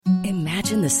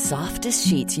Imagine the softest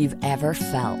sheets you've ever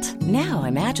felt. Now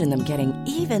imagine them getting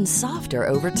even softer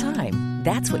over time.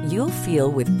 That's what you'll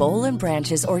feel with Boll &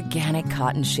 Branch's organic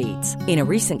cotton sheets. In a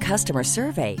recent customer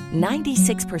survey,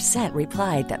 96%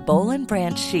 replied that Boll &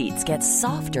 Branch sheets get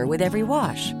softer with every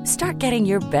wash. Start getting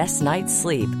your best night's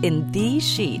sleep in these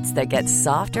sheets that get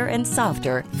softer and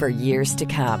softer for years to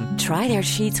come. Try their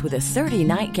sheets with a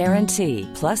 30-night guarantee.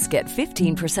 Plus, get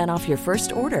 15% off your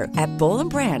first order at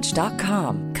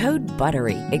bollandbranch.com. Code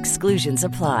BUTTERY. Exclusions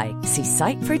apply. See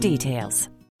site for details.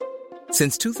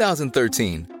 Since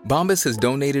 2013, Bombas has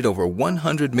donated over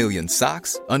 100 million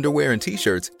socks, underwear, and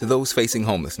T-shirts to those facing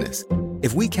homelessness.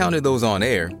 If we counted those on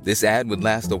air, this ad would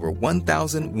last over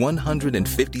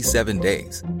 1,157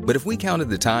 days. But if we counted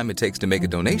the time it takes to make a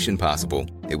donation possible,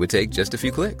 it would take just a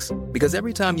few clicks. Because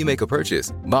every time you make a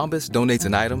purchase, Bombas donates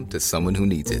an item to someone who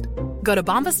needs it. Go to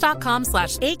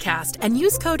bombas.com/ACAST and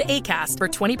use code ACAST for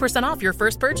 20% off your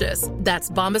first purchase. That's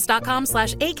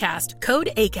bombas.com/ACAST, code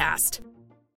ACAST.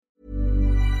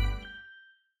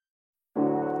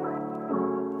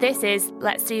 This is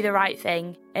Let's Do the Right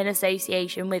Thing in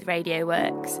association with Radio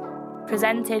Works,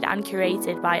 presented and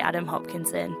curated by Adam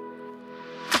Hopkinson.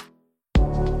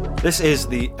 This is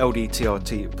the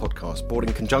LDTRT podcast, brought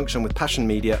in conjunction with Passion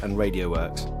Media and Radio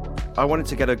Works. I wanted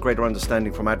to get a greater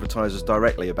understanding from advertisers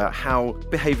directly about how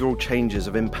behavioural changes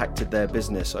have impacted their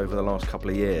business over the last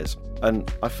couple of years.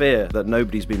 And I fear that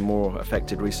nobody's been more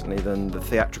affected recently than the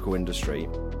theatrical industry.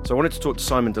 So I wanted to talk to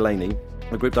Simon Delaney,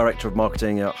 the Group Director of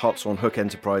Marketing at Hartshorn Hook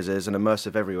Enterprises and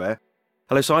Immersive Everywhere.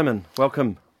 Hello, Simon.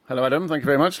 Welcome. Hello, Adam. Thank you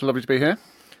very much. Lovely to be here.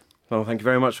 Well, thank you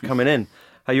very much for coming in.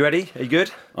 Are you ready? Are you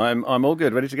good? I'm all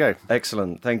good, ready to go.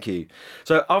 Excellent, thank you.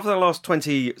 So after the last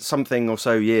 20-something or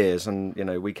so years, and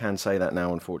we can say that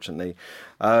now, unfortunately,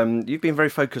 you've been very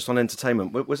focused on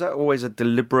entertainment. Was that always a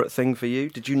deliberate thing for you?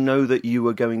 Did you know that you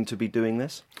were going to be doing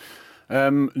this?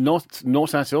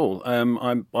 Not at all.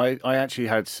 I actually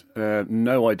had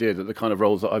no idea that the kind of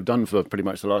roles that I've done for pretty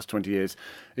much the last 20 years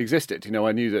existed.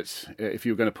 I knew that if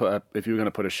you were going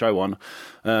to put a show on,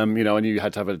 I knew you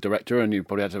had to have a director, and you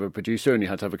probably had to have a producer, and you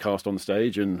had to have a cast on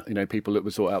stage, and people that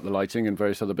would sort out the lighting and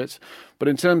various other bits. But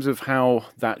in terms of how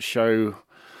that show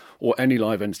or any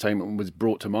live entertainment was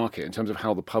brought to market, in terms of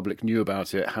how the public knew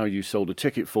about it, how you sold a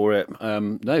ticket for it,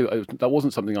 no, that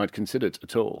wasn't something I'd considered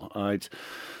at all.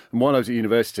 And while I was at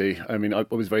university, I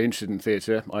was very interested in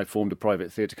theatre. I formed a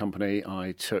private theatre company.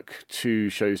 I took 2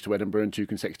 shows to Edinburgh in 2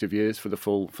 consecutive years for the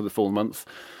full month.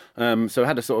 So I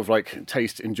had a sort of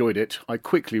taste, enjoyed it. I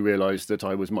quickly realised that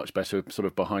I was much better sort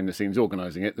of behind the scenes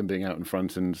organising it than being out in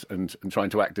front and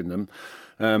trying to act in them.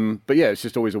 But yeah, it's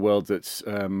just always a world that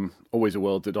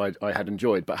I had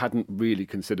enjoyed, but hadn't really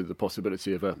considered the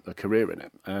possibility of a career in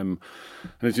it. And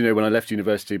as you know, when I left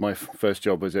university, my first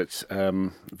job was at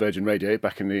Virgin Radio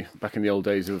back in the old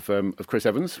days of Chris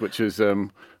Evans, which is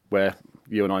where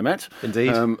you and I met. Indeed.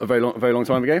 A very long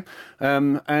time ago.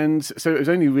 And so it was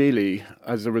only really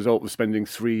as a result of spending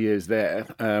 3 years there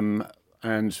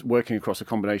and working across a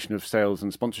combination of sales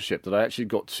and sponsorship that I actually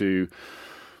got to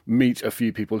meet a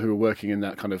few people who were working in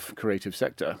that kind of creative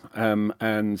sector.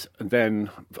 And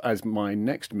then as my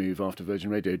next move after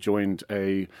Virgin Radio, joined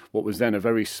what was then a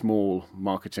very small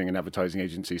marketing and advertising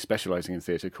agency specialising in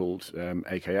theatre called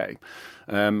AKA.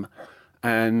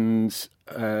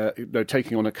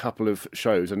 Taking on a couple of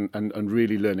shows and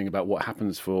really learning about what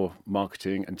happens for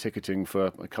marketing and ticketing for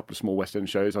a couple of small West End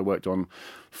shows. I worked on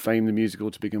Fame the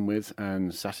Musical to begin with,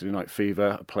 and Saturday Night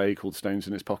Fever, a play called Stones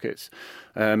in His Pockets.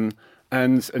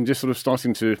 And just sort of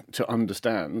starting to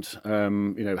understand,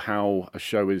 how a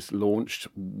show is launched,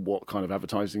 what kind of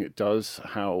advertising it does,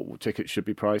 how tickets should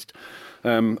be priced.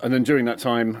 And then during that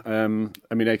time,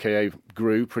 AKA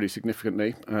grew pretty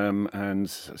significantly. And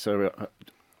so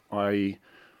I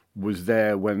was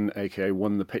there when AKA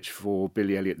won the pitch for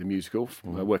Billy Elliot the Musical,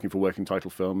 working for Working Title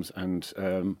Films and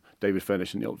David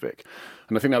Furnish and the Old Vic.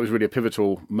 And I think that was really a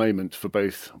pivotal moment for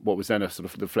both what was then a sort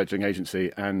of the fledgling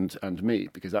agency and me,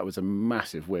 because that was a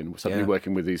massive win, suddenly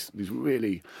working with these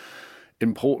really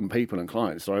important people and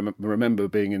clients. So I remember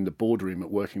being in the boardroom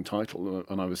at Working Title,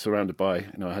 and I was surrounded by,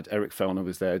 I had Eric Fellner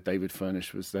was there, David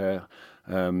Furnish was there,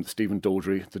 Stephen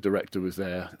Daldry, the director, was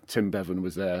there, Tim Bevan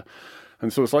was there.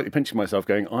 And sort of slightly pinching myself,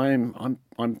 going, I'm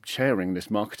chairing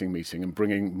this marketing meeting and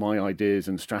bringing my ideas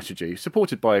and strategy,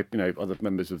 supported by other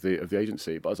members of the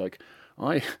agency. But I was like,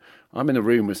 I'm in a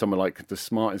room with some of the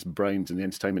smartest brains in the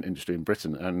entertainment industry in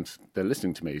Britain, and they're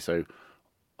listening to me. So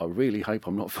I really hope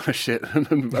I'm not full of shit and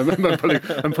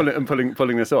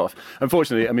pulling this off.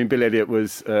 Unfortunately, Billy Elliot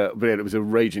was a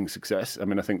raging success. I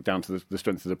think down to the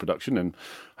strength of the production, and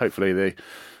hopefully the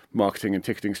marketing and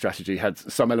ticketing strategy had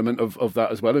some element of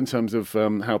that as well in terms of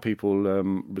how people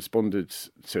responded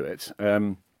to it.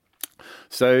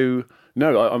 So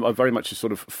no, I very much just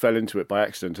sort of fell into it by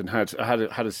accident and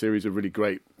had a series of really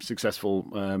great, successful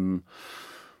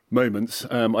moments.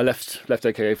 I left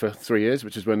AKA for 3 years,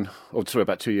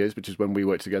 about 2 years, which is when we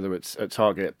worked together at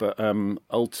Target. But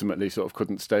ultimately, sort of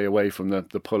couldn't stay away from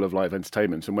the pull of live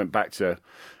entertainment and went back to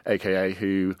AKA,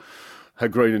 who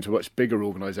had grown into a much bigger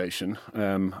organisation,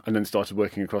 and then started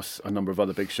working across a number of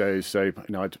other big shows. So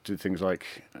I did things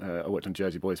like I worked on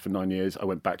Jersey Boys for 9 years. I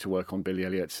went back to work on Billy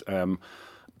Elliot.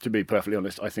 To be perfectly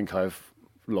honest, I think I've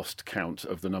lost count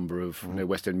of the number of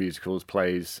West End musicals,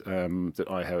 plays that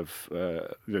I have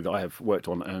worked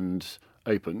on and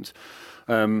opened,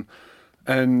 and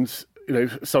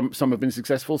some have been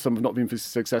successful, some have not been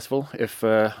successful. If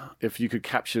you could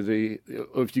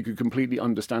if you could completely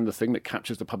understand the thing that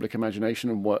captures the public imagination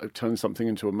and turns something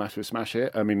into a massive smash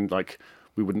hit, I mean, like,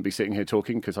 we wouldn't be sitting here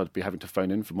talking because I'd be having to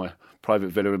phone in from my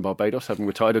private villa in Barbados, having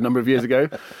retired a number of years ago.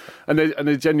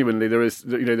 And genuinely,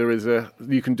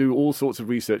 you can do all sorts of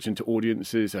research into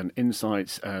audiences and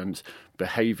insights and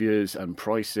behaviours and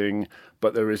pricing,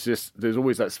 but there's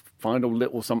always that final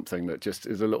little something that just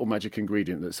is a little magic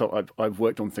ingredient. I've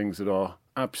worked on things that are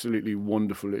absolutely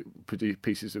wonderful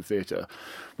pieces of theatre,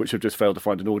 which have just failed to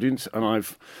find an audience, and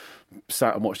I've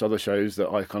sat and watched other shows that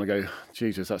I kind of go,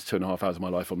 Jesus, that's 2.5 hours of my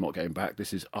life I'm not getting back.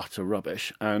 This is utter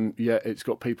rubbish. And yet it's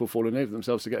got people falling over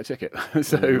themselves to get a ticket.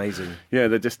 So amazing. Yeah,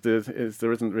 there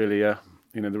isn't really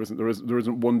there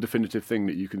isn't one definitive thing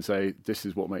that you can say this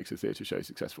is what makes a theatre show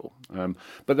successful.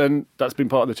 But then that's been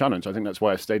part of the challenge. I think that's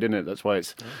why I've stayed in it. That's why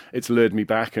it's lured me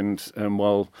back. And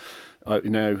while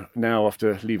now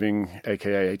after leaving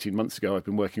AKA 18 months ago, I've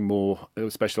been working more,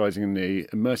 specialising in the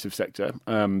immersive sector.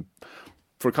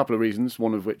 For a couple of reasons,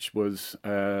 one of which was,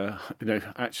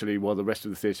 actually, while the rest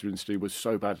of the theatre industry was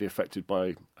so badly affected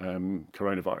by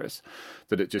coronavirus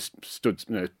that it just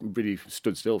really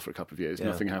stood still for a couple of years. Yeah.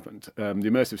 Nothing happened. The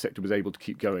immersive sector was able to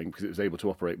keep going because it was able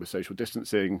to operate with social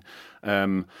distancing.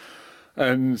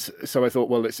 And so I thought,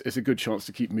 well, it's a good chance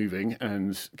to keep moving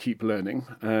and keep learning,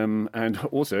 and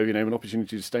also, an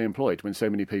opportunity to stay employed when so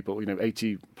many people,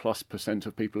 80+%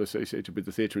 of people associated with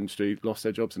the theatre industry lost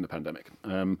their jobs in the pandemic.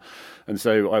 And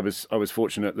so I was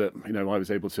fortunate that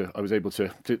I was able to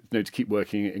keep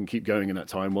working and keep going in that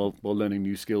time while learning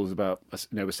new skills about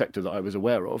a sector that I was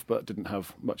aware of but didn't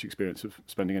have much experience of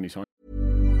spending any time.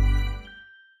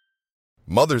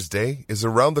 Mother's Day is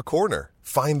around the corner.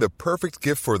 Find the perfect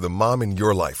gift for the mom in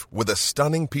your life with a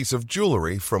stunning piece of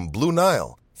jewelry from Blue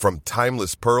Nile. From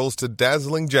timeless pearls to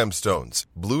dazzling gemstones,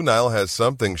 Blue Nile has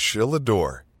something she'll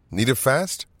adore. Need it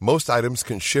fast? Most items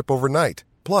can ship overnight.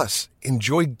 Plus,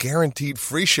 enjoy guaranteed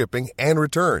free shipping and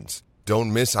returns.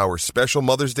 Don't miss our special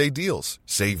Mother's Day deals.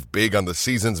 Save big on the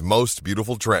season's most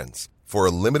beautiful trends. For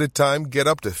a limited time, get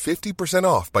up to 50%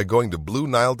 off by going to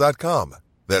BlueNile.com.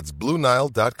 That's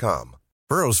BlueNile.com.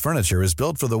 Burrow's furniture is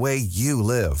built for the way you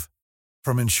live.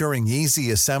 From ensuring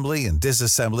easy assembly and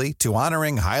disassembly to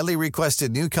honoring highly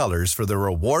requested new colors for their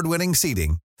award-winning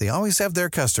seating, they always have their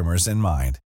customers in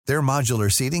mind. Their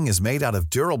modular seating is made out of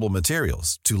durable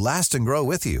materials to last and grow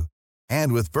with you.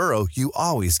 And with Burrow, you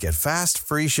always get fast,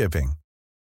 free shipping.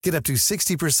 Get up to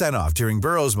 60% off during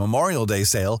Burrow's Memorial Day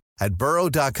sale at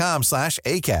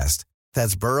burrow.com/ACAST.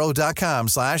 That's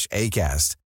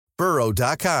burrow.com/ACAST.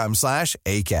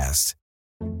 burrow.com/ACAST.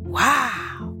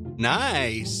 Wow.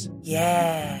 Nice.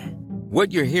 Yeah.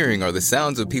 What you're hearing are the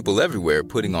sounds of people everywhere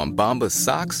putting on Bombas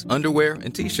socks, underwear,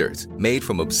 and T-shirts made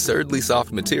from absurdly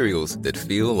soft materials that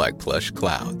feel like plush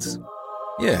clouds.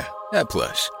 Yeah, that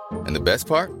plush. And the best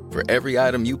part? For every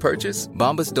item you purchase,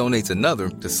 Bombas donates another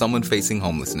to someone facing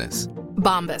homelessness.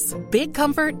 Bombas. Big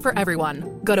comfort for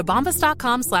everyone. Go to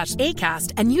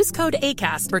bombas.com/ACAST and use code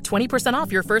ACAST for 20%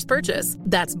 off your first purchase.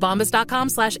 That's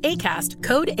bombas.com/ACAST,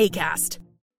 code ACAST.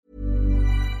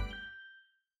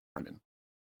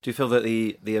 Do you feel that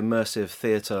the immersive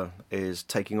theatre is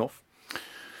taking off?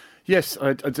 Yes,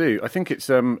 I do. I think it's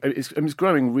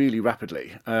growing really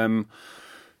rapidly. Like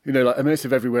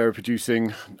Immersive Everywhere are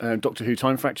producing Doctor Who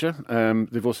Time Fracture.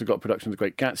 They've also got production of The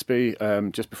Great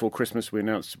Gatsby. Just before Christmas, we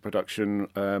announced a production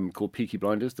called Peaky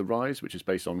Blinders, The Rise, which is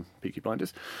based on Peaky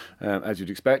Blinders, as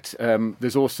you'd expect.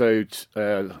 There's also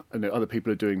other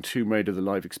people are doing Tomb Raider, The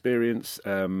Live Experience.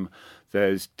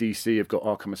 There's DC have got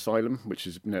Arkham Asylum, which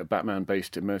is a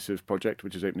Batman-based immersive project,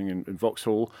 which is opening in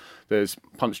Vauxhall. There's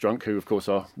Punch Drunk, who of course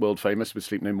are world famous with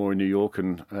Sleep No More in New York,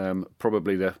 and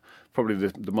probably the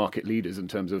market leaders in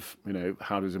terms of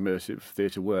how does immersive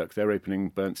theatre work. They're opening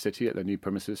Burnt City at their new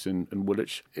premises in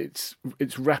Woolwich. It's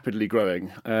rapidly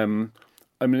growing.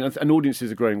 I mean, and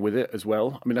audiences are growing with it as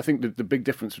well. I mean, I think the big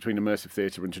difference between immersive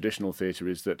theatre and traditional theatre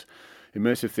is that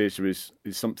immersive theatre is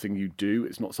something you do.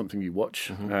 It's not something you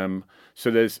watch.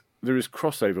 So there is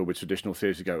crossover with traditional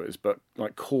theatre goers, but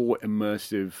like core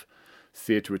immersive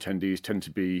theatre attendees tend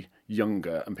to be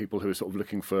younger and people who are sort of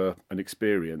looking for an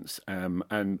experience,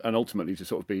 and ultimately to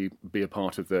sort of be a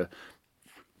part of the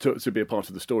to be a part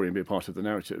of the story and be a part of the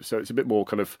narrative. So it's a bit more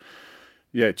kind of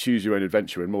choose your own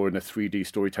adventure and more in a 3D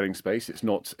storytelling space. It's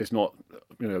not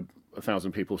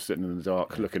 1,000 people sitting in the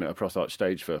dark looking at a cross arch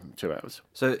stage for 2 hours.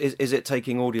 So is it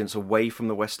taking audience away from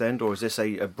the West End, or is this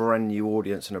a brand new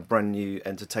audience and a brand new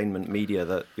entertainment media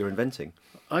that you're inventing?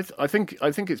 I think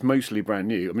it's mostly brand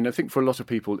new. I mean, I think for a lot of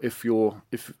people, if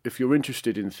you're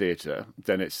interested in theatre,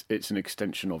 then it's an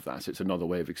extension of that. It's another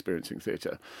way of experiencing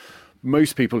theatre.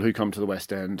 Most people who come to the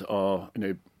West End are,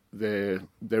 they're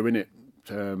in it.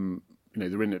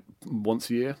 They're in it once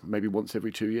a year, maybe once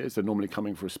every 2 years. They're normally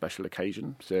coming for a special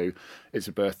occasion. So it's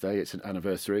a birthday, it's an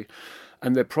anniversary,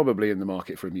 and they're probably in the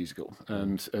market for a musical.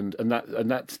 And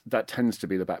that tends to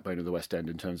be the backbone of the West End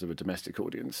in terms of a domestic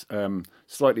audience.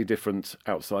 Slightly different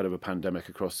outside of a pandemic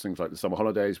across things like the summer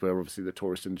holidays, where obviously the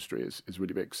tourist industry is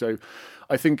really big. So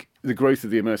I think the growth of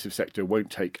the immersive sector won't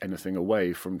take anything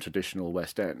away from traditional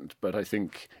West End, but I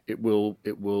think it will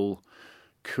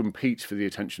compete for the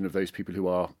attention of those people who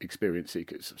are experience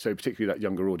seekers. So particularly that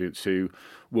younger audience who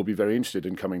will be very interested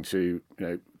in coming to,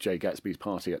 Jay Gatsby's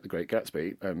party at the Great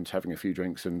Gatsby and having a few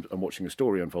drinks and watching a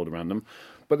story unfold around them.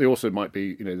 But they also might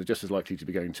be, they're just as likely to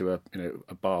be going to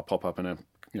a bar pop up in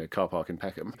a car park in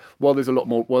Peckham. While there's a lot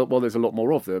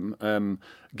more of them,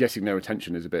 getting their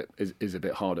attention is a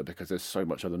bit harder because there's so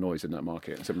much other noise in that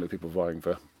market and so many people vying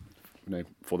for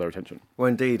their attention. Well,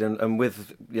 indeed, and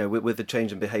with the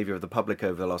change in behaviour of the public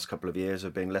over the last couple of years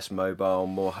of being less mobile,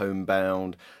 more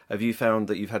homebound, have you found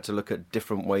that you've had to look at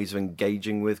different ways of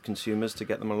engaging with consumers to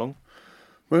get them along?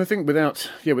 Well, I think without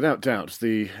doubt,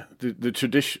 the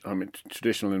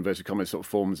traditional inverted commas sort of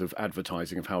forms of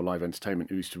advertising of how live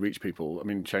entertainment used to reach people,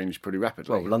 changed pretty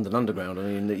rapidly. Well, London Underground,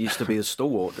 it used to be a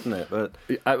stalwart, didn't it? But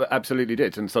it absolutely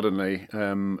did, and suddenly,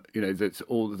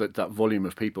 that volume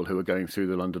of people who were going through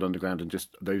the London Underground and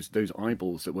just those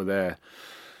eyeballs that were there,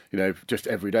 just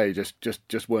every day,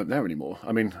 just weren't there anymore.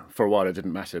 For a while it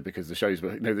didn't matter because the shows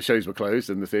were closed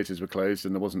and the theatres were closed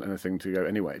and there wasn't anything to go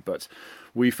anyway. But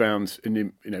we found in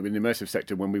the immersive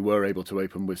sector, when we were able to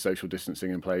open with social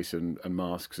distancing in place and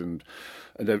masks and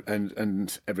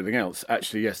everything else,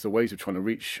 actually, yes, the ways of trying to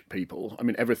reach people.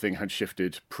 Everything had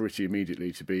shifted pretty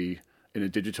immediately to be in a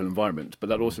digital environment, but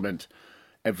that also meant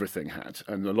everything had,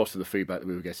 and a lot of the feedback that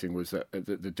we were getting was that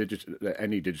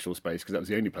any digital space, because that was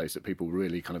the only place that people were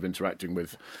really kind of interacting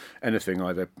with anything,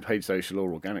 either paid social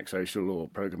or organic social or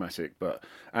programmatic, but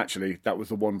actually that was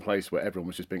the one place where everyone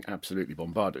was just being absolutely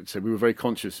bombarded. So we were very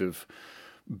conscious of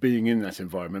being in that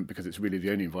environment because it's really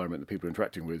the only environment that people are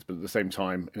interacting with, but at the same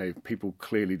time, people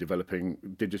clearly developing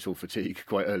digital fatigue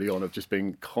quite early on of just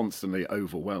being constantly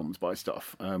overwhelmed by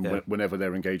stuff whenever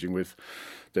they're engaging with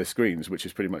their screens, which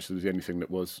is pretty much the only thing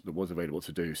that was available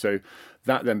to do. So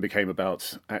that then became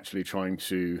about actually trying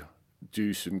to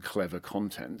do some clever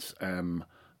content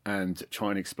and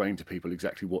try and explain to people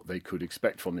exactly what they could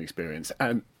expect from the experience,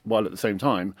 and while at the same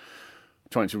time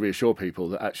trying to reassure people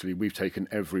that actually we've taken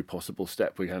every possible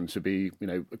step we can to be,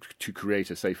 to create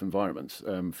a safe environment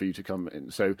for you to come in.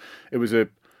 So it was a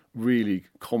really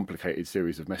complicated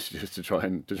series of messages to try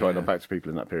and unpack to people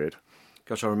in that period.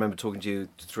 Gosh, I remember talking to you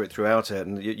throughout it,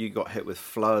 and you got hit with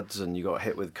floods, and you got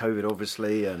hit with COVID,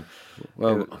 obviously. And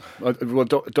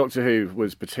Doctor Who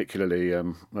was particularly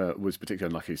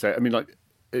unlucky. So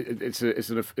it's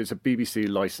a BBC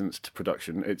licensed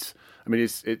production.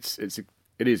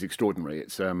 It is extraordinary.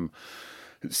 It's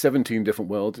 17 different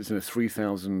worlds. It's in a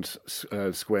 3,000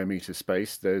 square metre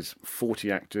space. There's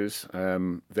 40 actors.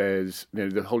 There's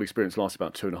the whole experience lasts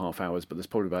about 2.5 hours, but there's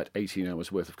probably about 18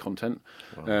 hours worth of content.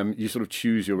 Wow. You sort of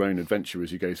choose your own adventure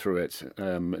as you go through it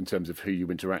in terms of who you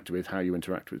interact with, how you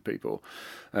interact with people,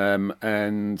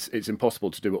 and it's impossible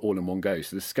to do it all in one go.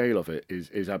 So the scale of it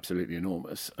is absolutely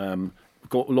enormous.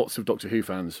 Got lots of Doctor Who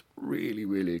fans really,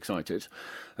 really excited.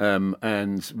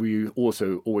 And we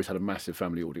also always had a massive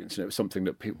family audience. It was something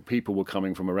that people were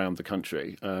coming from around the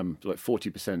country. Like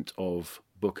 40% of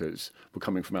bookers were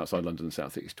coming from outside London and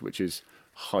South East, which is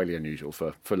highly unusual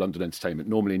for London entertainment.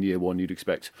 Normally in year one, you'd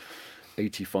expect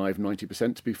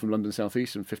 85-90% to be from London South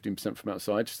East and 15% from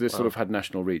outside. So this sort of had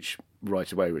national reach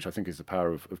right away, which I think is the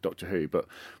power of Doctor Who. But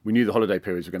we knew the holiday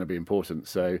periods were going to be important.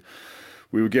 So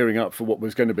we were gearing up for what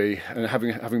was going to be, and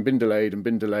having been delayed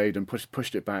and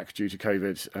pushed it back due to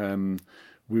COVID,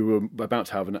 we were about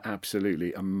to have an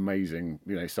absolutely amazing,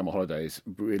 summer holidays,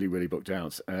 really, really booked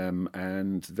out.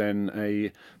 And then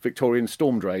a Victorian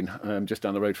storm drain just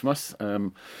down the road from us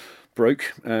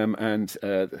broke and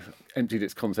emptied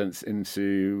its contents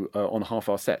into on half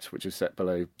our set, which is set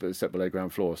below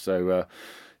ground floor. So.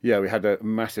 We had a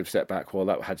massive setback while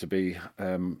that had to be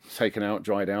taken out,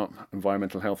 dried out.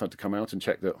 Environmental health had to come out and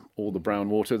check that all the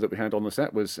brown water that we had on the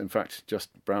set was, in fact,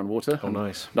 just brown water. Oh,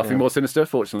 nice. Nothing more sinister.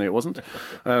 Fortunately, it wasn't.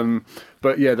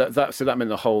 But yeah, so that meant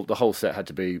the whole set had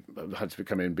to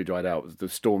come in, be dried out. The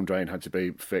storm drain had to be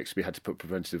fixed. We had to put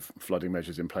preventative flooding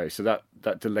measures in place. So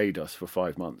that delayed us for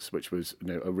 5 months, which was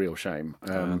a real shame.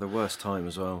 The worst time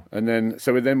as well. And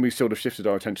then we sort of shifted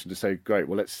our attention to say, great,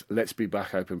 well let's be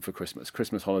back open for Christmas.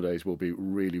 Christmas holidays will be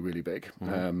really, really big.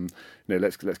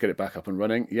 Let's get it back up and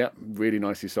running. Yeah, really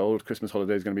nicely sold. Christmas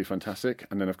holiday is going to be fantastic.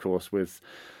 And then, of course, with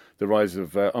the rise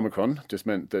of Omicron, just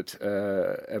meant that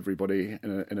everybody,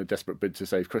 in a desperate bid to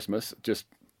save Christmas, just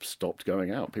stopped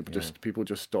going out. People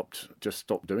just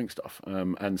stopped doing stuff.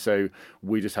 And so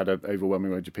we just had an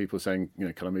overwhelming range of people saying,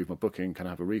 can I move my booking? Can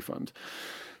I have a refund?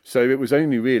 So it was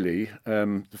only really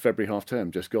the February half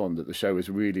term just gone that the show has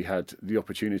really had the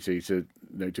opportunity to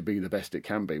to be the best it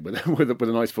can be with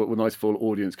a nice full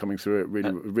audience coming through it.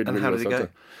 Really, how did it go?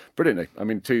 Brilliantly. I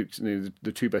mean,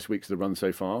 the 2 best weeks of the run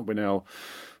so far. We're now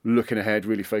looking ahead,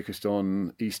 really focused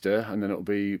on Easter, and then it'll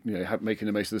be making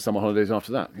the most of the summer holidays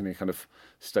after that. Kind of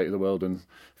state of the world and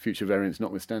future variants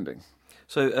notwithstanding.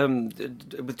 So,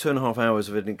 with 2.5 hours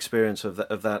of an experience of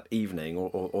that evening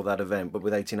or that event, but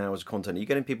with 18 hours of content, are you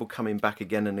getting people coming back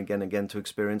again and again and again to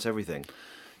experience everything?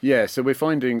 Yeah, so we're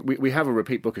finding we have a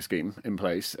repeat booker scheme in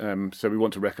place. So we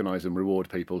want to recognise and reward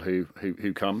people who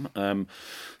come.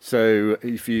 So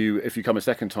if you come a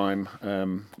second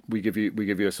time, we give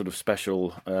you a sort of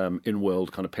special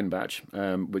in-world kind of pin badge,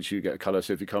 which you get a colour.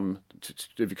 So if you come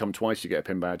twice, you get a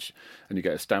pin badge, and you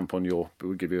get a stamp on your.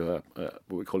 We give you what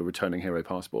we call a returning hero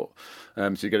passport.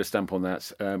 So you get a stamp on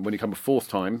that. When you come a fourth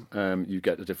time, you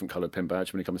get a different coloured pin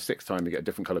badge. When you come a sixth time, you get a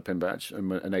different coloured pin badge,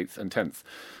 and an eighth and 10th.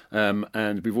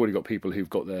 And we've already got people who've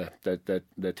got their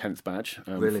 10th badge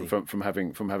really? from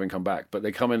having come back, but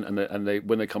they come in and they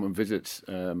when they come and visit,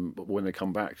 when they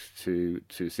come back to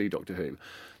see Doctor Who,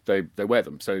 they wear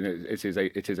them. So it is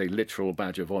a literal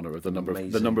badge of honour of the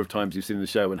number of times you've seen the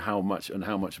show and how much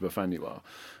of a fan you are.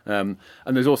 And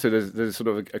there's sort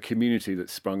of a community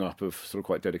that's sprung up of sort of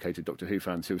quite dedicated Doctor Who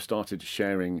fans who have started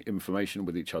sharing information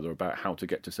with each other about how to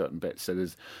get to certain bits. So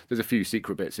there's a few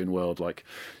secret bits in world, like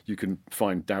you can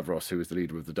find Davros, who is the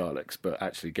leader of the Daleks, but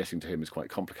actually getting to him is quite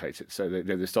complicated. So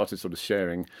they started sort of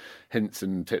sharing hints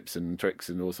and tips and tricks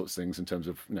and all sorts of things in terms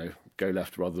of go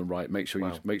left rather than right. Make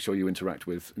sure you interact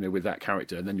with that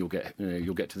character, and then you'll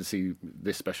get to see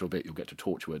this special bit. You'll get to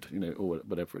Torchwood, or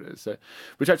whatever it is. So,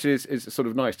 which actually is sort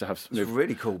of nice to have. It's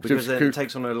really cool because it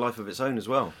takes on a life of its own as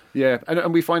well. Yeah,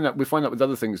 and we find that with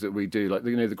other things that we do, like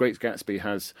the Great Gatsby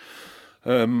has.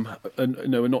 A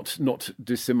not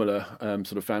dissimilar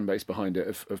sort of fan base behind it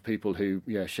of people who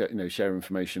share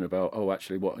information about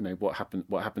actually what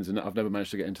happens in that. I've never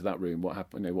managed to get into that room. What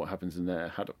happens in there?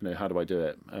 How do I do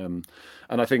it? And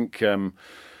I think.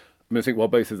 I think while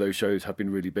both of those shows have been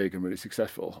really big and really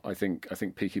successful, I think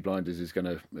Peaky Blinders is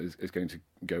going to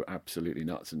go absolutely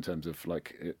nuts in terms of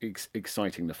like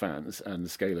exciting the fans, and the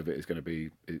scale of it is going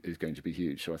to be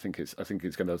huge. So I think it's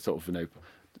going to sort of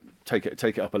take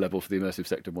it up a level for the immersive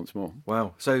sector once more.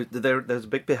 Wow! So there's a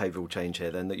big behavioural change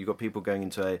here then, that you've got people going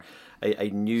into a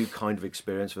new kind of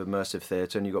experience of immersive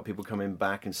theatre, and you've got people coming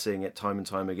back and seeing it time and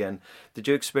time again. Did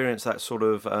you experience that sort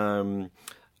of?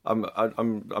 I'm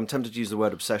tempted to use the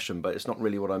word obsession, but it's not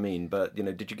really what I mean. But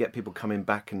did you get people coming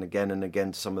back and again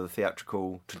to some of the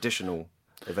theatrical traditional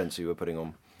events you were putting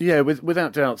on? Yeah,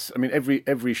 without doubts. I mean,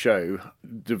 every show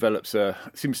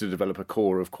seems to develop a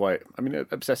core of quite. I mean,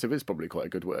 obsessive is probably quite a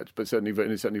good word, but certainly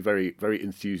very very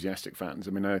enthusiastic fans.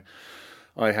 I mean,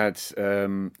 I had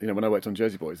when I worked on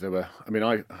Jersey Boys, there were.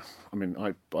 I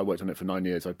worked on it for 9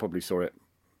 years. I probably saw it,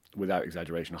 without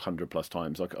exaggeration, 100+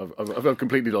 times. I've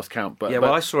completely lost count. But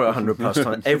I saw it 100+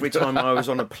 times. Every time I was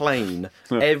on a plane,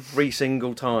 every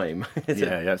single time.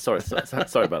 Yeah. Sorry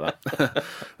about that.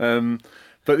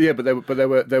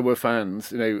 But there were fans,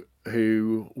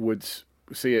 who would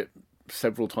see it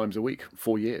several times a week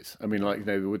for years. I mean,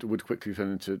 would quickly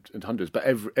turn into hundreds. But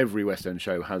every West End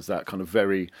show has that kind of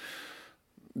very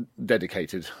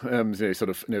dedicated sort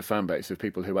of fan base of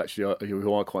people who actually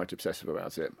are quite obsessive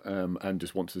about it, and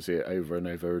just want to see it over and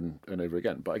over and over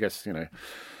again. But I guess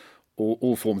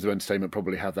all forms of entertainment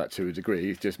probably have that to a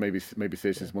degree. Just maybe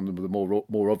theatre is one of the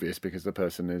more obvious because the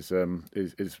person is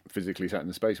physically sat in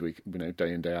the space week,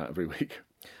 day in day out every week.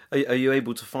 Are you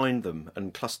able to find them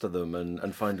and cluster them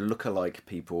and find lookalike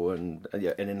people and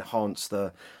enhance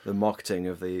the marketing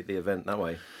of the event that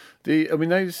way?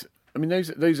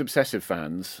 Those obsessive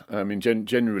fans,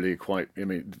 generally quite.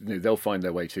 They'll find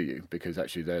their way to you because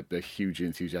actually they're hugely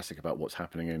enthusiastic about what's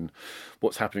happening in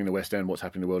the West End, what's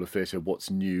happening in the world of theatre,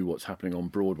 what's new, what's happening on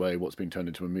Broadway, what's been turned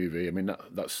into a movie.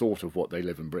 That's sort of what they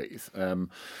live and breathe.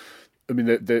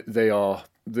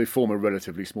 They form a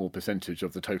relatively small percentage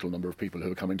of the total number of people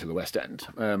who are coming to the West End,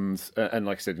 and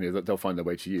like I said, they'll find their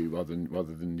way to you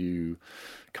rather than you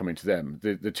coming to them.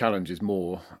 The challenge is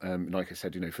more, like I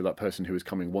said, for that person who is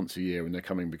coming once a year and they're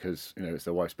coming because it's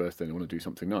their wife's birthday and they want to do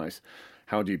something nice.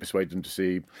 How do you persuade them to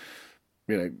see,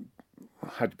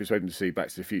 How to persuade them to see Back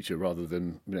to the Future rather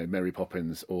than Mary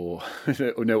Poppins or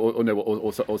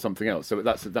something else? So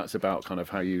that's about kind of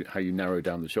how you narrow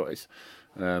down the choice.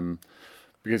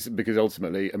 Because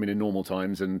ultimately, in normal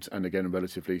times and again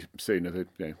relatively soon,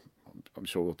 I'm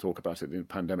sure we'll talk about it. The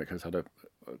pandemic has had a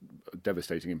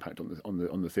devastating impact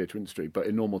on the theatre industry. But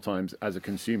in normal times, as a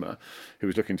consumer who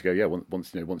is looking to go,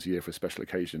 once a year for a special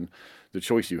occasion, the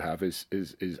choice you have is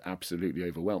absolutely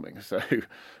overwhelming. So,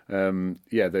 those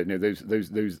are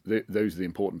the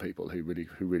important people who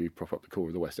really prop up the core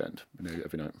of the West End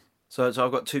every night. So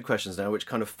I've got two questions now, which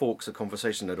kind of forks the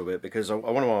conversation a little bit, because I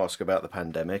want to ask about the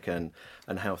pandemic and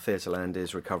how Theatreland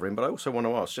is recovering, but I also want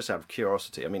to ask, just out of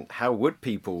curiosity, how would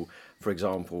people, for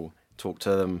example, talk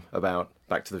to them about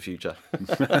Back to the Future?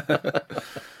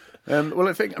 Well,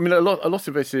 I think a lot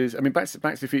of it is.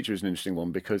 Back to the Future is an interesting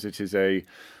one because it is a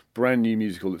brand new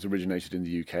musical that's originated in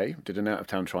the UK. Did an out of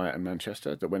town tryout in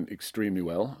Manchester that went extremely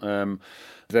well.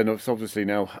 Then it's obviously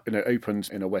now opened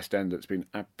in a West End that's been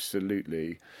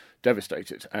absolutely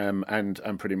devastated and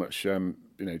pretty much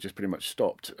just pretty much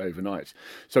stopped overnight.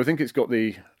 So I think it's got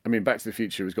Back to the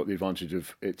Future has got the advantage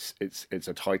of it's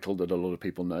a title that a lot of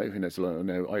people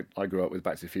know. I grew up with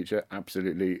Back to the Future.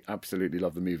 Absolutely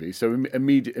love the movie. So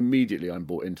immediately I'm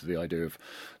bought into the idea of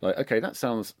okay, that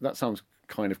sounds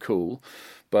kind of cool,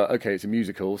 but okay, it's a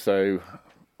musical, so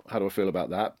how do I feel about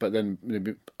that? But then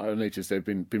I noticed they've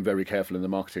been very careful in the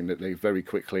marketing, that they very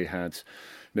quickly had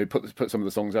put some of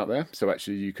the songs out there, so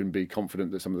actually you can be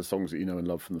confident that some of the songs that you know and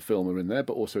love from the film are in there,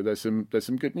 but also there's some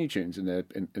good new tunes in there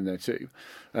too.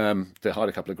 They hired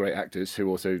a couple of great actors who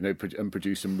also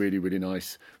produced some really, really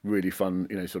nice, really fun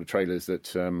sort of trailers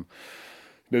that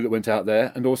went out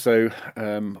there, and also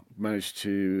managed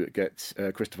to get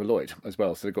Christopher Lloyd as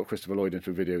well. So they got Christopher Lloyd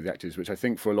into a video with the actors, which I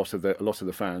think for a lot of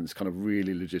the fans kind of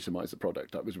really legitimised the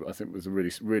product. That was, I think, was a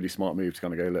really, really smart move to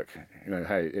kind of go, look,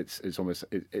 hey, it's almost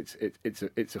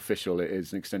it's official. It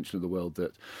is an extension of the world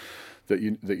that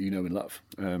you know and love.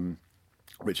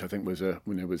 Which I think was a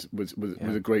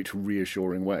great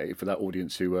reassuring way for that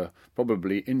audience who were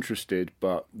probably interested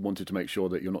but wanted to make sure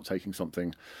that you're not taking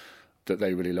something that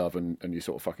they really love and you're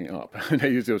sort of fucking it up.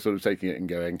 You're still sort of taking it and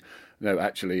going, no,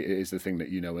 actually it is the thing that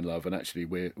you know and love, and actually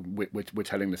we're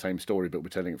telling the same story, but we're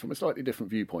telling it from a slightly different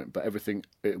viewpoint. But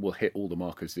it will hit all the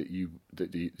markers that you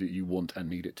want and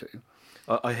need it to.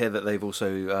 I hear that they've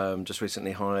also just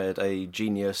recently hired a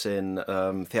genius in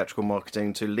theatrical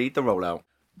marketing to lead the rollout.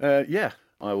 Yeah.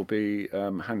 I will be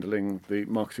handling the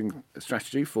marketing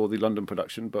strategy for the London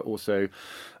production, but also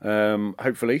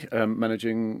hopefully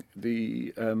managing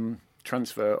the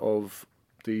transfer of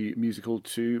the musical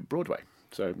to Broadway.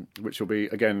 So, which will be,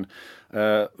 again,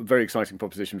 a very exciting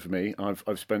proposition for me.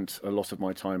 I've spent a lot of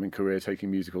my time and career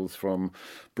taking musicals from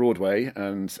Broadway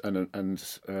and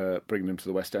bringing them to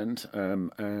the West End,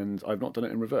 and I've not done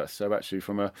it in reverse. So, actually,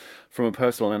 from a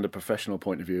personal and a professional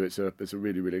point of view, it's a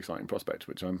really, really exciting prospect,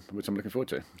 which I'm looking forward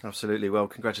to. Absolutely. Well,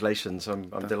 congratulations. I'm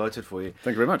delighted for you.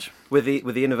 Thank you very much. With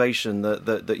the innovation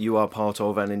that you are part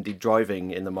of and indeed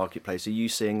driving in the marketplace, are you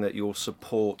seeing that your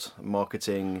support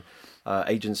marketing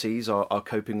agencies are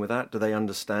coping with that? Do they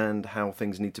understand how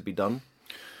things need to be done?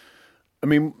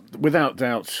 Without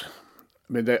doubt.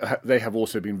 They have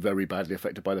also been very badly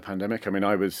affected by the pandemic.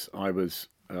 I was at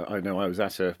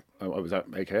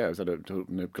AKA. I was at a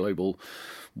global,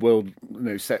 world,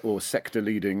 sector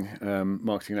leading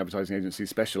marketing and advertising agency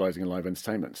specialising in live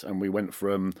entertainment, and we went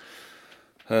from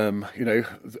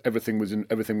everything was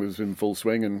in full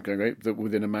swing and going great. That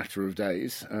within a matter of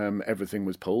days, everything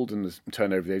was pulled, and the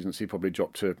turnover of the agency probably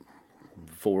dropped to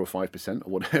 4 or 5%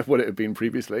 or what it had been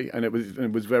previously, and it was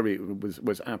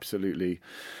absolutely.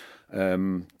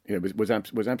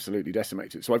 Was absolutely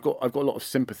decimated. So I've got a lot of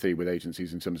sympathy with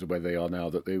agencies in terms of where they are now.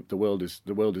 That the world is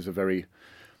a very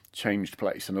changed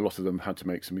place, and a lot of them had to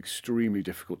make some extremely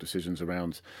difficult decisions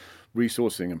around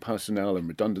resourcing and personnel and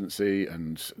redundancy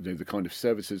and the kind of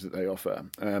services that they offer.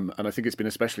 And I think it's been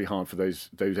especially hard for those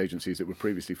agencies that were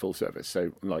previously full service,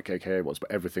 so like AKA was, but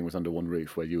everything was under one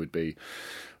roof, where you would be,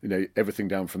 everything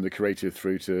down from the creative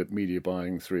through to media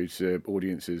buying through to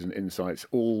audiences and insights,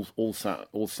 all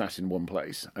sat in one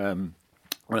place. And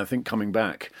I think coming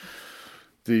back,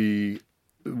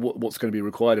 what's going to be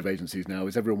required of agencies now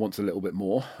is everyone wants a little bit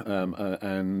more,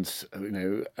 and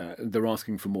they're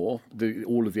asking for more.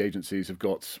 All of the agencies have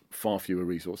got far fewer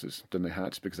resources than they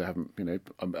had, because they haven't.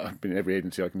 Every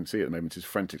agency I can see at the moment is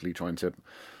frantically trying to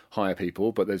hire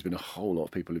people, but there's been a whole lot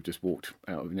of people who've just walked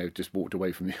out, just walked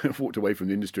away from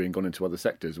the industry and gone into other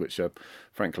sectors, which are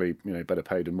frankly, better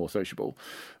paid and more sociable,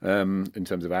 in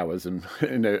terms of hours and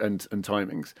and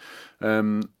timings.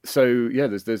 So yeah,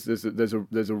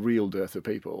 there's a real dearth of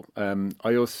people.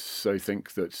 I also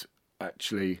think that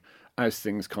actually, as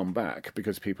things come back,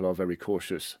 because people are very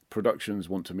cautious, productions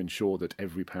want to ensure that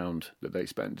every pound that they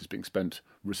spend is being spent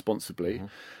responsibly,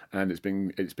 and it's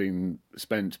being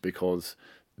spent because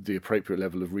the appropriate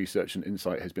level of research and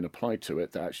insight has been applied to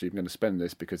it. That actually, I'm going to spend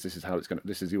this because this is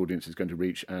the audience is going to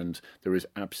reach, and there is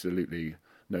absolutely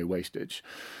no wastage.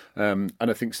 And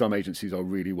I think some agencies are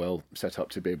really well set up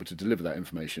to be able to deliver that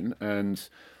information, and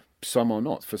some are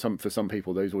not. For some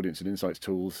people, those audience and insights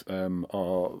tools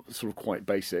are sort of quite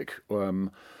basic, or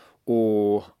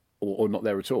not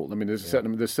there at all. I mean, there's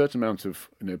a certain amount of,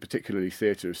 particularly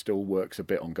theatre still works a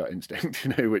bit on gut instinct,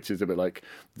 which is a bit like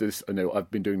this. I know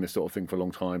I've been doing this sort of thing for a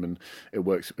long time, and it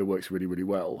works really, really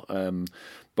well.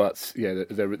 But yeah,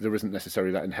 there isn't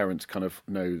necessarily that inherent kind of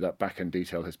that back end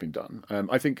detail has been done.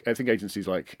 I think agencies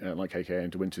like AKA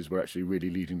and De Winters were actually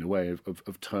really leading the way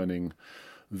of turning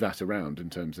that around in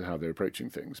terms of how they're approaching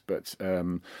things, but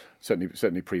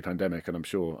certainly pre-pandemic, and I'm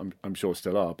sure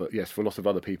still are. But yes, for a lot of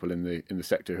other people in the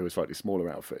sector who are slightly smaller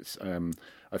outfits,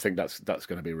 I think that's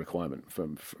going to be a requirement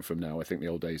from now. I think the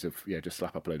old days of just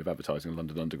slap up a load of advertising on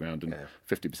London Underground and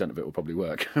 50% of it will probably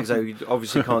work. So you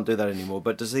obviously can't do that anymore.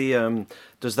 But does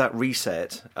that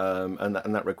reset and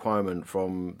that requirement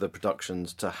from the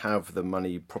productions to have the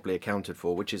money properly accounted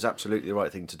for, which is absolutely the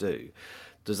right thing to do,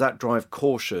 does that drive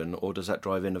caution or does that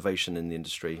drive innovation in the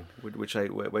industry? Where do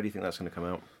you think that's going to come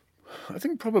out? I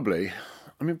think probably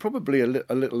a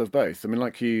little of both. I mean,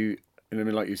 like you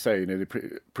say,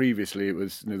 previously it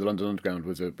was the London Underground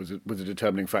was a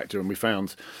determining factor, and we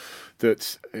found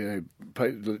that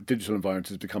digital environment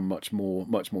has become much more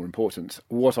important.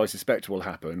 What I suspect will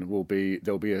happen will be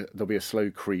there'll be a slow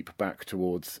creep back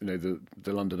towards the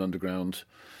London Underground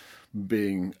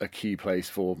being a key place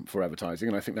for advertising,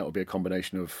 and I think that will be a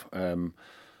combination of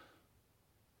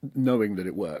knowing that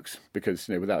it works, because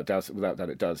without doubt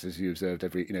it does. As you observed,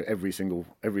 every single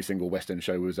West End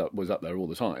show was up there all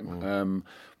the time.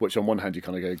 Which on one hand you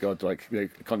kind of go, God,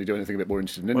 can't you do anything a bit more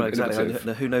interesting and innovative?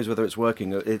 Exactly. Who knows whether it's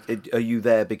working? Are you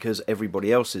there because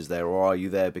everybody else is there, or are you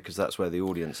there because that's where the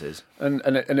audience is? And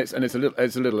it's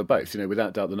a little of both.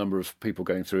 Without doubt, the number of people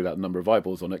going through that, number of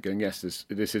eyeballs on it, going, yes,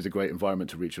 this is a great environment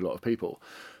to reach a lot of people.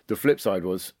 The flip side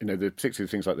was, particularly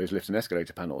things like those lift and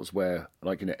escalator panels, where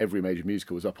every major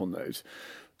musical was up on those.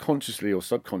 Consciously or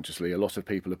subconsciously, a lot of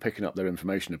people are picking up their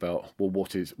information about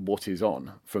what is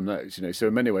on from those. So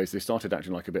in many ways, they started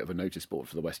acting like a bit of a notice board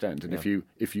for the West End. And if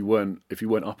you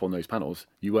weren't up on those panels,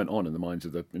 you weren't on in the minds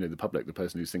of the public, the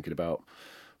person who's thinking about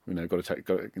got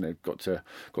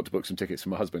to book some tickets for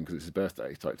my husband because it's his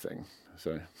birthday type thing.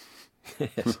 So.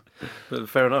 Yes,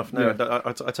 fair enough. No, yeah.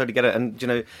 I totally get it,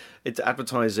 and it's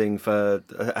advertising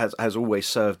has always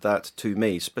served that to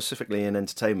me, specifically in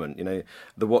entertainment.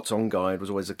 The What's On guide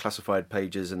was always the classified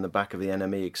pages in the back of the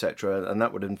NME, etc., and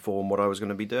that would inform what I was going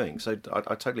to be doing. So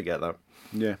I totally get that.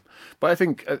 Yeah, but I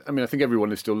think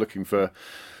everyone is still looking for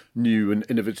new and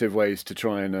innovative ways to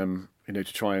try and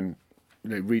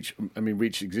reach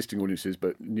existing audiences,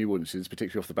 but new audiences,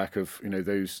 particularly off the back of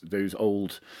those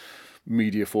old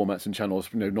media formats and channels,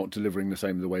 not delivering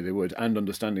the way they would, and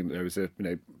understanding that there is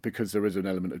because there is an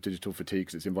element of digital fatigue,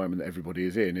 because it's the environment that everybody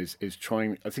is in, is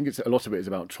trying. I think a lot of it is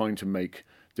about trying to make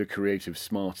the creative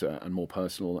smarter and more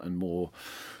personal and more,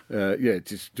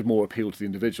 just to more appeal to the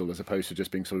individual, as opposed to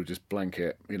just being sort of just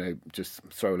blanket, just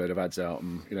throw a load of ads out,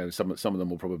 and some of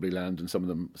them will probably land, and some of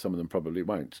them probably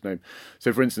won't.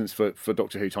 So, for instance, for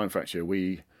Doctor Who Time Fracture,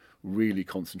 we really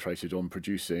concentrated on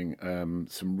producing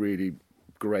some really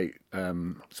great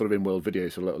sort of in-world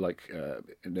videos, sort of like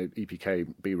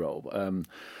EPK B-roll,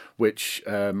 which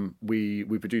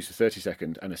we produced a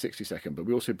 30-second and a 60-second, but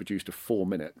we also produced a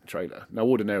 4-minute trailer. Now,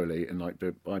 ordinarily, in like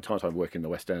the entire time working in the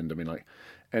West End, I mean, like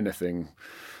anything,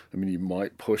 I mean, you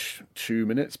might push 2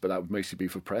 minutes, but that would mostly be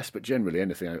for press. But generally,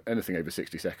 anything over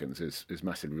 60 seconds is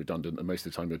massively redundant, and most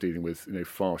of the time you're dealing with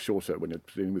far shorter when you're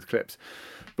dealing with clips.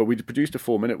 But we produced a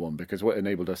 4-minute one because what it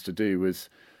enabled us to do was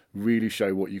really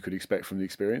show what you could expect from the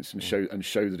experience and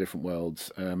show the different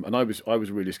worlds. And I was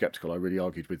really skeptical. I really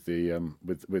argued with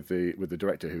the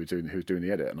director who was doing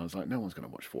the edit, and I was like, no one's going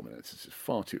to watch 4 minutes. It's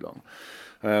far too long.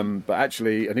 But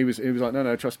actually, and he was like,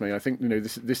 no, trust me. I think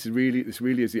this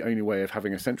really is the only way of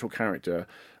having a central character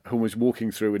who was walking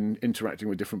through and interacting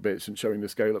with different bits and showing the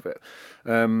scale of it.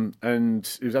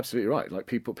 And he was absolutely right. Like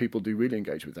people do really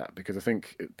engage with that, because I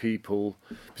think people,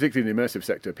 particularly in the immersive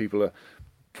sector,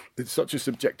 it's such a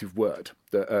subjective word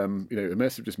that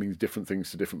immersive just means different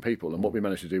things to different people. And what we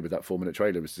managed to do with that 4-minute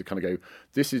trailer was to kind of go,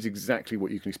 this is exactly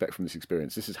what you can expect from this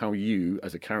experience. This is how you,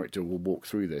 as a character, will walk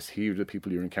through this. Here are the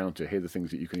people you encounter. Here are the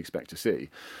things that you can expect to see.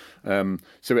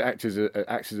 So it acts as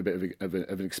a bit of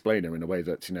an explainer in a way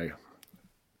that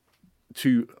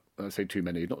I say too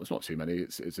many. It's not too many.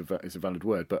 It's a valid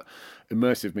word, but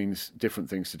immersive means different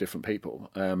things to different people,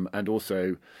 and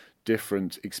also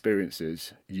different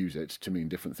experiences use it to mean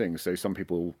different things. So some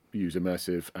people use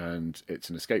immersive and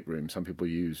it's an escape room. Some people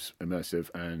use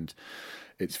immersive and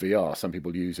it's VR. Some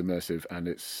people use immersive and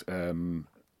it's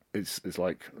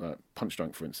like Punch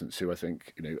Drunk, for instance, who I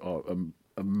think are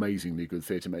amazingly good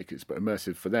theatre makers. But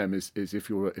immersive for them is if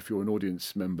you're an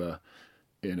audience member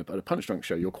at a Punch Drunk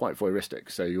show, you're quite voyeuristic.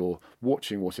 So you're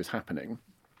watching what is happening.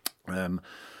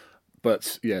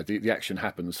 But yeah, the action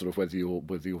happens sort of whether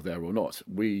you're there or not.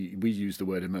 We use the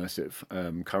word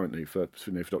immersive currently for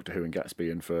Doctor Who and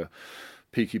Gatsby and for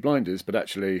Peaky Blinders, but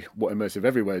actually what Immersive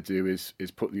Everywhere do is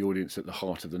put the audience at the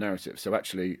heart of the narrative. So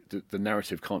actually the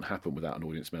narrative can't happen without an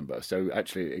audience member. So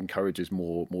actually it encourages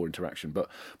more interaction. But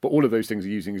all of those things are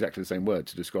using exactly the same word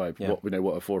to describe what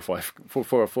are four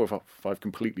or five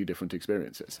completely different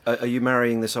experiences. Are you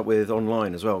marrying this up with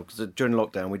online as well? Because during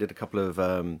lockdown we did a couple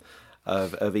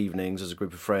of evenings as a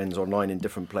group of friends online in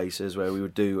different places where we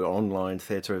would do online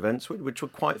theatre events, which were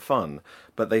quite fun,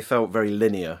 but they felt very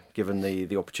linear given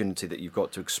the opportunity that you've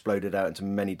got to explode it out into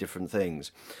many different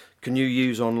things. Can you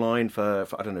use online for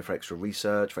I don't know, for extra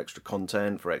research, for extra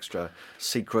content, for extra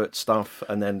secret stuff,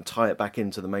 and then tie it back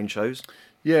into the main shows?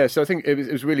 Yeah, so I think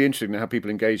it was really interesting how people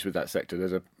engage with that sector.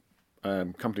 There's a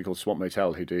company called Swamp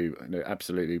Motel who do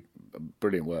absolutely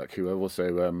brilliant work, who are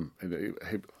also who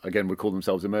again would call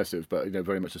themselves immersive, but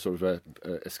very much a sort of a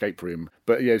escape room.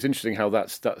 But yeah, it's interesting how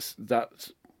that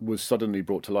was suddenly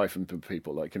brought to life into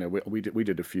people. Like we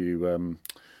did a few.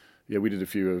 We did a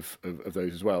few of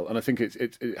those as well, and I think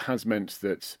it has meant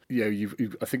that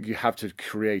I think you have to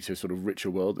create a sort of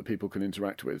richer world that people can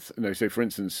interact with. So for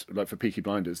instance, like for Peaky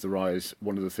Blinders, The Rise,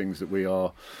 one of the things that we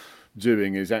are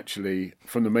doing is actually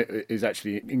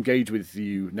engage with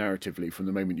you narratively from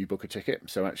the moment you book a ticket.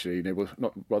 So actually,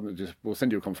 we'll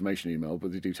send you a confirmation email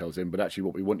with the details in, but actually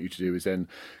what we want you to do is then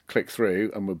click through,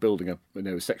 and we're building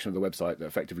a section of the website that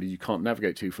effectively you can't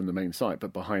navigate to from the main site,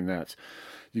 but behind that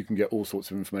you can get all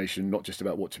sorts of information, not just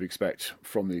about what to expect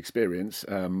from the experience,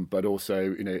 but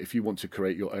also, if you want to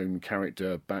create your own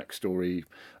character backstory,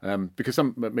 because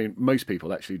most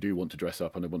people actually do want to dress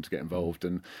up and they want to get involved.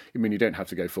 And you don't have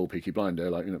to go full Peaky Blinder,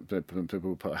 like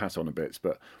people put a hat on a bit,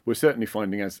 but we're certainly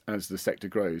finding as the sector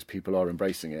grows, people are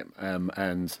embracing it.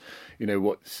 And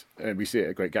we see it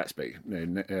at Great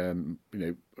Gatsby.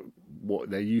 What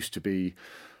there used to be.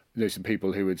 Some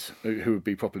people who would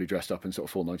be properly dressed up in sort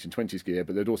of full 1920s gear,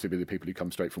 but there'd also be the people who come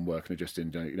straight from work and are just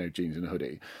in jeans and a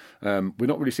hoodie. We're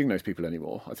not really seeing those people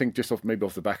anymore. I think just off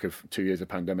the back of 2 years of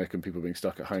pandemic and people being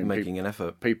stuck at home, making an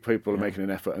effort. People are making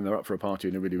an effort and they're up for a party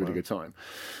and a really good time.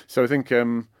 So I think.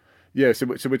 So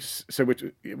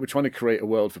we're trying to create a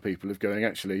world for people of going,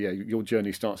 actually, your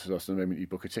journey starts with us the moment you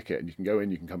book a ticket, and you can go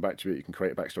in, you can come back to it, you can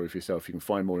create a backstory for yourself, you can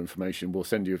find more information. We'll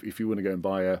send you, if you want to go and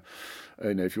buy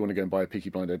a Peaky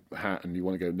Blinder hat and you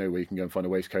want to go nowhere, you can go and find a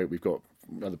waistcoat. We've got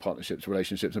other partnerships,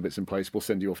 relationships and bits in place. We'll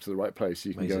send you off to the right place so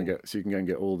you can go and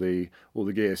get all the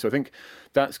gear. So I think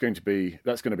that's going to be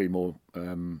more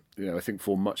I think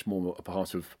for much more a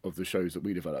part of the shows that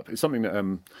we develop. It's something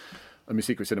that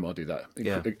Secret Cinema do that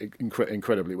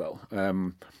incredibly well.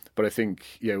 But I think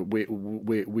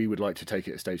we would like to take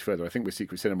it a stage further. I think with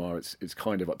Secret Cinema, it's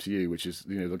kind of up to you, which is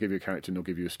they'll give you a character and they'll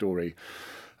give you a story,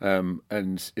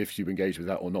 and if you engage with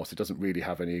that or not, it doesn't really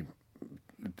have any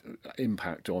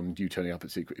impact on you turning up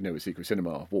at Secret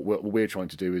Cinema. What we're trying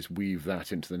to do is weave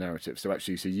that into the narrative. So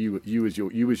actually, you as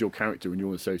your character and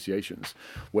your associations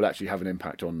will actually have an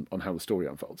impact on how the story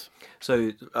unfolds.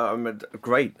 So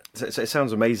great. So it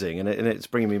sounds amazing, and it's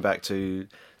bringing me back to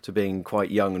being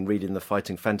quite young and reading the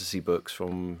fighting fantasy books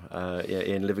from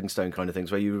Ian Livingstone kind of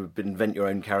things, where you would invent your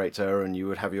own character and you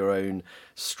would have your own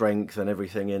strength and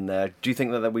everything in there. Do you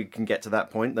think that we can get to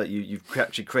that point, that you've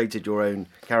actually created your own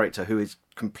character who is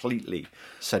completely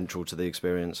central to the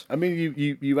experience? I mean,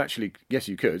 you actually, yes,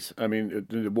 you could. I mean,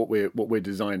 what we're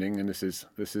designing, and this is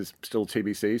still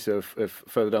TBC. So if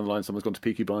further down the line someone's gone to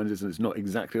Peaky Blinders and it's not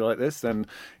exactly like this, then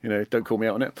don't call me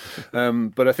out on it.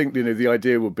 But I think the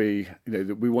idea would be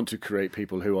that we want to create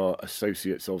people who are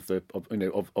associates of the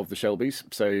Shelbys.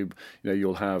 So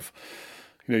you'll have.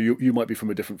 You might be from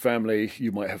a different family,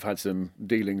 you might have had some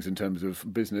dealings in terms of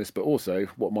business, but also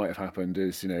what might have happened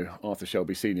is, Arthur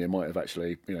Shelby Senior might have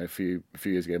actually, a few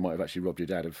years ago, might have actually robbed your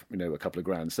dad of, a couple of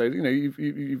grand. So,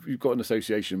 you've got an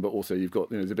association, but also you've got,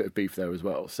 there's a bit of beef there as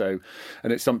well. So,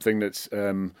 and it's something that's,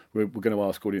 we're going to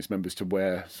ask audience members to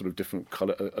wear sort of different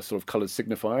colour, a sort of coloured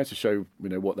signifier to show,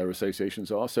 what their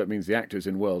associations are. So it means the actors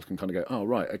in world can kind of go, oh,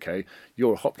 right, okay,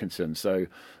 you're a Hopkinson. So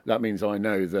that means I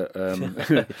know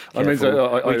that,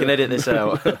 we can edit this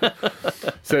out.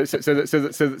 so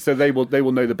they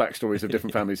will know the backstories of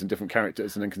different families and different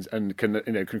characters, and then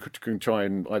can try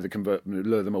and either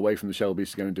lure them away from the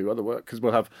Shelbys to go and do other work, because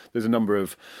there's a number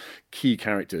of key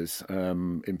characters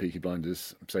in Peaky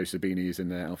Blinders. So Sabini is in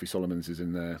there, Alfie Solomons is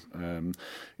in there.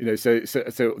 So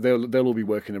they'll all be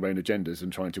working their own agendas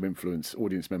and trying to influence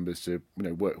audience members to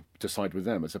work to side with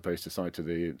them as opposed to side to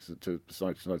the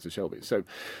Shelbys. So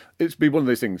it's be one of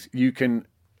those things you can.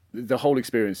 The whole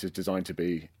experience is designed to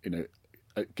be,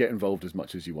 get involved as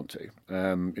much as you want to.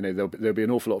 There'll be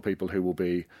an awful lot of people who will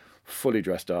be fully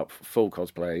dressed up, full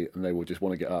cosplay, and they will just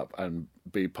want to get up and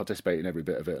participate in every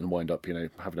bit of it and wind up,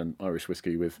 having an Irish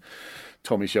whiskey with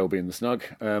Tommy Shelby in the snug.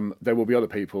 There will be other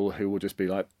people who will just be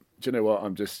like, do you know what?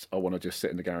 I want to just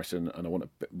sit in the garrison and I want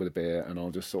with a beer and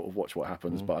I'll just sort of watch what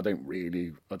happens. But I don't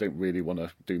really want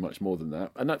to do much more than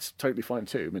that, and that's totally fine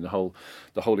too. I mean, the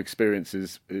whole experience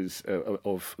is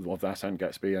of that and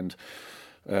Gatsby and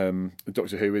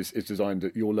Doctor Who is designed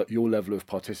that your level of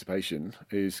participation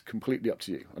is completely up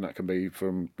to you, and that can be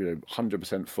from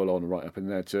 100% full on right up in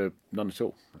there to none at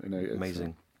all.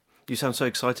 Amazing. You sound so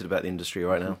excited about the industry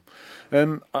right now.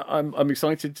 I'm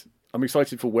excited. I'm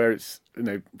excited for where it's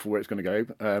going to go,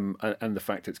 and the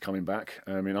fact it's coming back.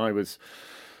 I mean,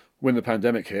 when the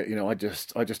pandemic hit, I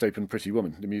just opened Pretty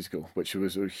Woman, the musical, which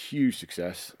was a huge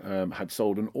success. Had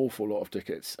sold an awful lot of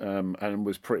tickets, and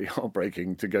was pretty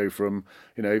heartbreaking to go from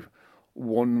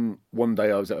one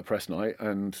day I was at a press night,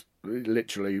 and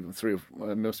literally it must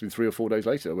have been 3 or 4 days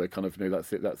later, where kind of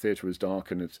that theatre was dark,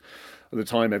 and it's at the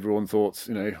time everyone thought it's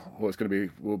going to be,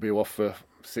 we'll be off for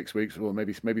 6 weeks or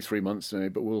maybe 3 months,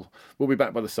 but we'll be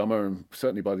back by the summer and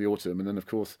certainly by the autumn, and then of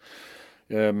course.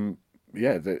 2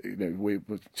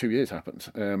 years happened,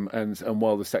 and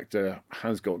while the sector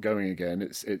has got going again,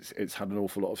 it's had an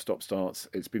awful lot of stop starts.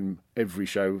 It's been every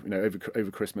show,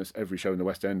 over Christmas, every show in the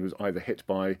West End was either hit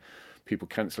by people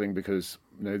cancelling because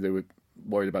they were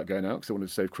worried about going out because they wanted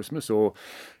to save Christmas, or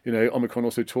Omicron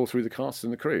also tore through the cast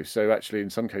and the crew. So actually, in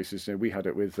some cases, we had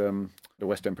it with the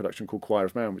West End production called Choir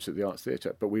of Man, which is at the Arts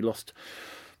Theatre, but we lost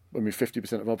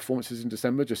 50% of our performances in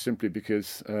December just simply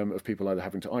because of people either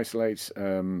having to isolate,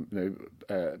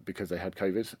 because they had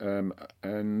COVID,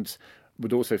 and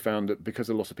we'd also found that because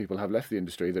a lot of people have left the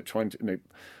industry, that trying to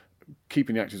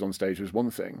keeping the actors on stage was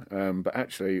one thing, but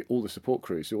actually all the support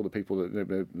crews, so all the people that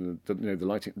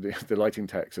the lighting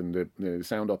techs and the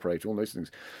sound operator, all those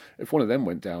things, if one of them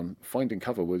went down, finding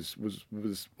cover was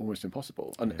almost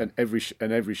impossible, and every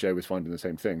show was finding the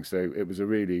same thing. So it was a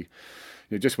really,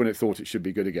 just when it thought it should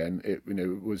be good again, it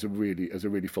was a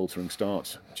really faltering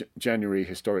start. January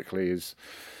historically is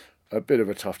a bit of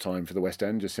a tough time for the West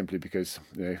End, just simply because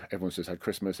everyone's just had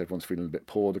Christmas, everyone's feeling a bit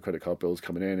poor, the credit card bill's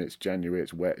coming in, it's January,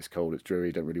 it's wet, it's cold, it's dreary,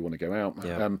 don't really want to go out.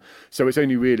 Yeah. So it's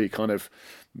only really kind of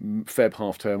Feb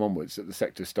half term onwards that the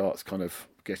sector starts kind of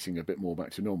getting a bit more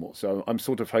back to normal. So I'm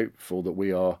sort of hopeful that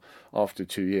we are, after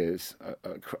 2 years,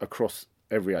 across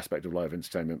every aspect of live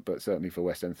entertainment, but certainly for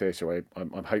West End theatre,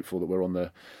 I'm hopeful that we're on the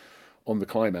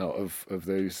climb out of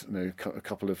those a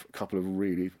couple of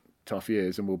really tough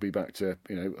years, and we'll be back to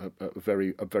a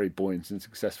very buoyant and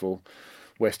successful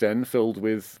West End filled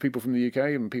with people from the UK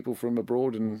and people from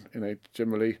abroad, and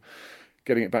generally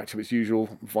getting it back to its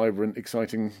usual vibrant,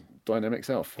 exciting, dynamic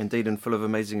self. Indeed, and full of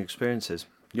amazing experiences.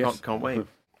 Yes. Can't wait.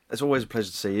 It's always a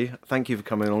pleasure to see you. Thank you for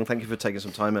coming along. Thank you for taking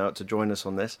some time out to join us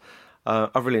on this.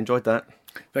 I've really enjoyed that.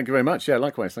 Thank you very much. Yeah,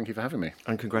 likewise. Thank you for having me.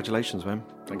 And congratulations, man.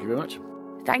 Thank you very much.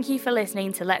 Thank you for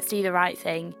listening to Let's Do the Right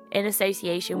Thing in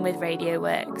association with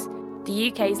RadioWorks, the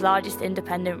UK's largest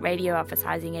independent radio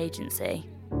advertising agency.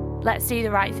 Let's Do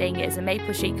the Right Thing is a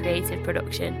Maple Street creative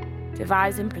production,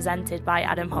 devised and presented by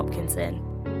Adam Hopkinson.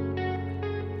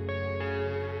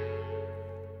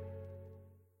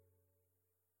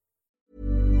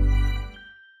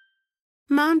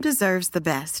 Mom deserves the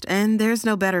best, and there's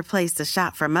no better place to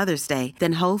shop for Mother's Day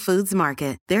than Whole Foods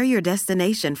Market. They're your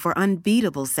destination for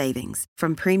unbeatable savings,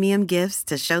 from premium gifts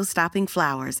to show-stopping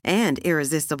flowers and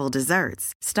irresistible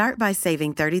desserts. Start by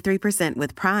saving 33%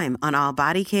 with Prime on all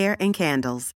body care and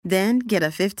candles. Then get a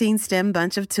 15-stem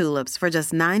bunch of tulips for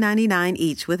just $9.99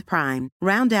 each with Prime.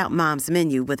 Round out Mom's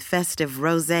menu with festive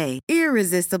rosé,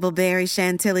 irresistible berry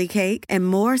chantilly cake, and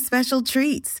more special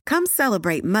treats. Come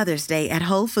celebrate Mother's Day at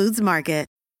Whole Foods Market.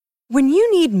 When you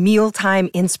need mealtime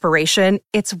inspiration,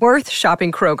 it's worth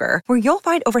shopping Kroger, where you'll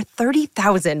find over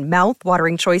 30,000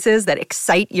 mouth-watering choices that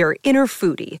excite your inner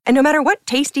foodie. And no matter what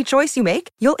tasty choice you make,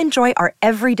 you'll enjoy our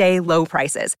everyday low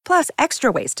prices, plus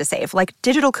extra ways to save, like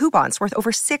digital coupons worth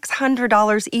over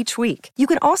 $600 each week. You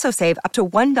can also save up to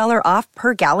 $1 off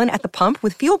per gallon at the pump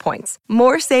with fuel points.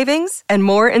 More savings and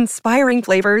more inspiring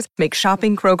flavors make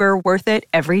shopping Kroger worth it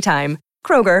every time.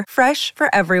 Kroger, fresh for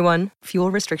everyone.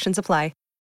 Fuel restrictions apply.